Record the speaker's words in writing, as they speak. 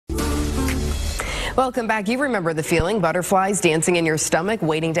Welcome back. You remember the feeling, butterflies dancing in your stomach,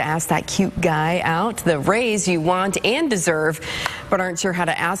 waiting to ask that cute guy out. The raise you want and deserve, but aren't sure how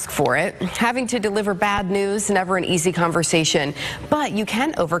to ask for it. Having to deliver bad news, never an easy conversation, but you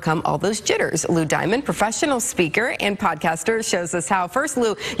can overcome all those jitters. Lou Diamond, professional speaker and podcaster, shows us how. First,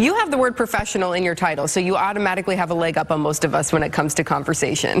 Lou, you have the word professional in your title, so you automatically have a leg up on most of us when it comes to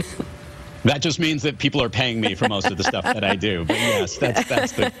conversation. That just means that people are paying me for most of the stuff that I do. But yes,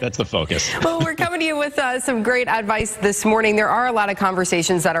 that's the focus. Well, we're coming to you with some great advice this morning. There are a lot of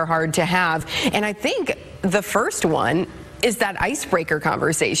conversations that are hard to have. And I think the first one is that icebreaker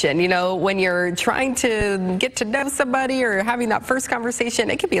conversation. You know, when you're trying to get to know somebody or having that first conversation,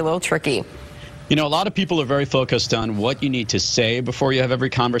 it can be a little tricky. You know, a lot of people are very focused on what you need to say before you have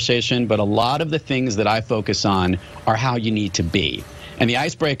every conversation, but a lot of the things that I focus on are how you need to be. And the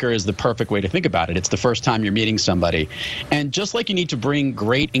icebreaker is the perfect way to think about it. It's the first time you're meeting somebody. And just like you need to bring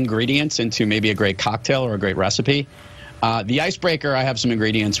great ingredients into maybe a great cocktail or a great recipe, the icebreaker, I have some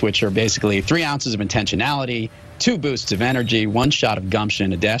ingredients which are basically 3 ounces of intentionality, 2 boosts of energy, 1 shot of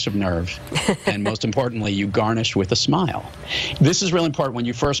gumption, a dash of nerve, and most importantly, you garnish with a smile. This is really important when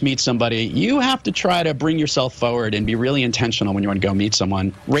you first meet somebody. You have to try to bring yourself forward and be really intentional when you want to go meet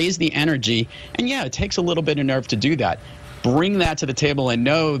someone. Raise the energy, and yeah, it takes a little bit of nerve to do that. Bring that to the table and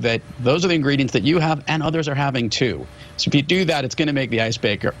know that those are the ingredients that you have and others are having too. So if you do that, it's going to make the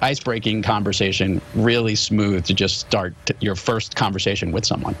ice-breaking conversation really smooth to just start your first conversation with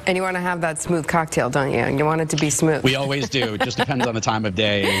someone. And you want to have that smooth cocktail, don't you? You want it to be smooth. We always do. It just depends on the time of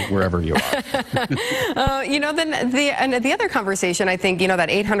day, wherever you are. You know, then the other conversation, I think, you know, that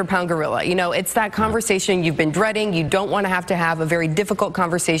 800-pound gorilla, you know, it's that conversation you've been dreading. You don't want to have a very difficult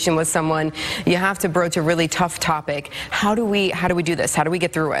conversation with someone. You have to broach a really tough topic. How do we do this? How do we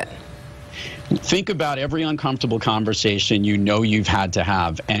get through it? Think about every uncomfortable conversation you know you've had to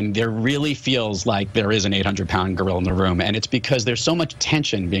have, and there really feels like there is an 800-pound gorilla in the room, and it's because there's so much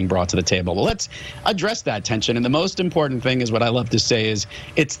tension being brought to the table. Well, let's address that tension, and the most important thing is what I love to say is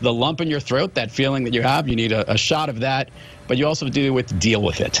it's the lump in your throat, that feeling that you have. You need a shot of that, but you also do with deal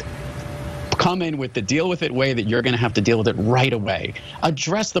with it. Come in with the deal with it way that you're going to have to deal with it right away.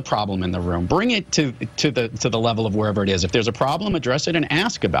 Address the problem in the room. Bring it to the level of wherever it is. If there's a problem, address it and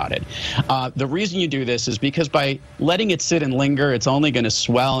ask about it. The reason you do this is because by letting it sit and linger, it's only going to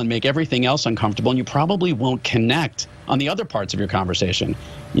swell and make everything else uncomfortable, and you probably won't connect on the other parts of your conversation.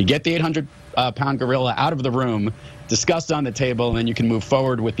 You get the 800-pound gorilla out of the room, discussed on the table, and then you can move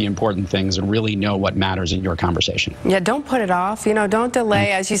forward with the important things and really know what matters in your conversation. Yeah, don't put it off. You know, don't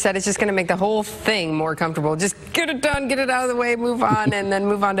delay. As you said, it's just going to make the whole thing more comfortable. Just get it done, get it out of the way, move on, and then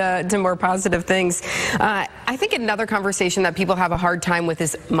move on to more positive things. I think another conversation that people have a hard time with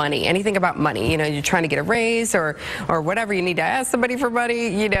is money. Anything about money. You know, you're trying to get a raise or whatever. You need to ask somebody for money.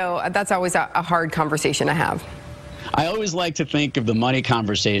 You know, that's always a hard conversation to have. I always like to think of the money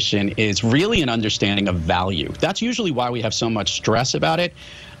conversation is really an understanding of value. That's usually why we have so much stress about it,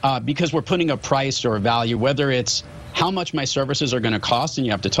 because we're putting a price or a value, whether it's how much my services are going to cost, and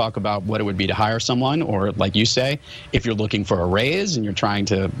you have to talk about what it would be to hire someone, or like you say, if you're looking for a raise and you're trying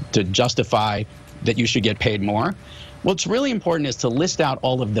to justify that you should get paid more. What's really important is to list out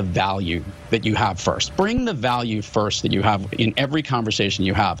all of the value that you have first. Bring the value first that you have in every conversation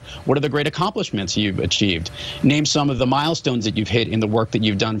you have. What are the great accomplishments you've achieved? Name some of the milestones that you've hit in the work that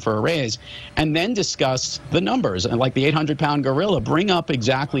you've done for a raise, and then discuss the numbers. And like the 800-pound gorilla, bring up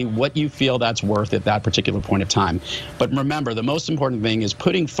exactly what you feel that's worth at that particular point of time. But remember, the most important thing is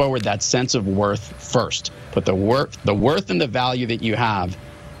putting forward that sense of worth first. Put the worth and the value that you have,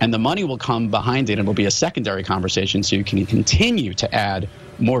 and the money will come behind it, and it'll be a secondary conversation so you can continue to add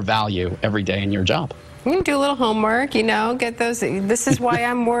more value every day in your job. You can do a little homework, you know, get those, this is why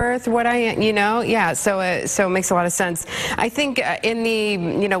I'm worth what I am, you know, yeah, so it makes a lot of sense. I think in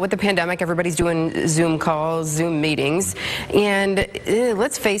the, you know, with the pandemic, everybody's doing Zoom calls, Zoom meetings, and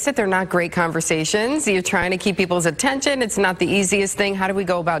let's face it, they're not great conversations. You're trying to keep people's attention. It's not the easiest thing. How do we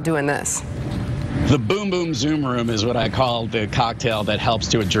go about doing this? The Boom Boom Zoom Room is what I call the cocktail that helps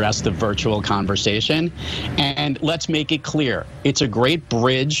to address the virtual conversation. And let's make it clear. It's a great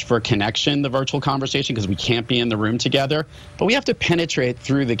bridge for connection, the virtual conversation, because we can't be in the room together. But we have to penetrate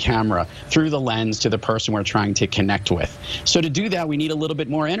through the camera, through the lens to the person we're trying to connect with. So to do that, we need a little bit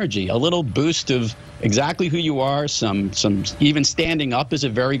more energy, a little boost of exactly who you are. Some even standing up is a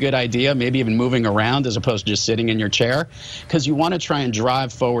very good idea, maybe even moving around as opposed to just sitting in your chair, because you want to try and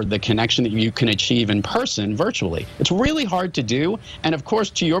drive forward the connection that you can achieve in person virtually. It's really hard to do, and of course,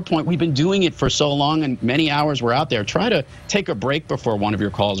 to your point, we've been doing it for so long and many hours we're out there. Try to take a break before one of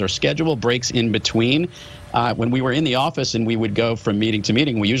your calls or schedule breaks in between. when we were in the office and we would go from meeting to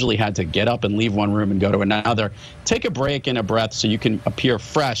meeting, we usually had to get up and leave one room and go to another. Take a break and a breath so you can appear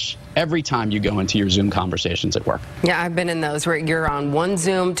fresh every time you go into your Zoom conversations at work. Yeah, I've been in those where you're on one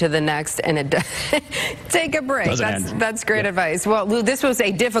Zoom to the next and take a break. That's great advice. Well, Lou, this was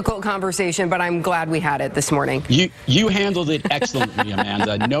a difficult conversation, but I'm glad we had it this morning. You handled it excellently,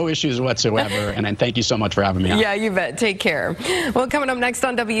 Amanda. No issues whatsoever. And thank you so much for having me on. Yeah, you bet. Take care. Well, coming up next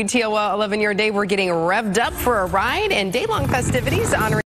on WTOL 11 Year Day, we're getting revved up for a ride and day-long festivities honoring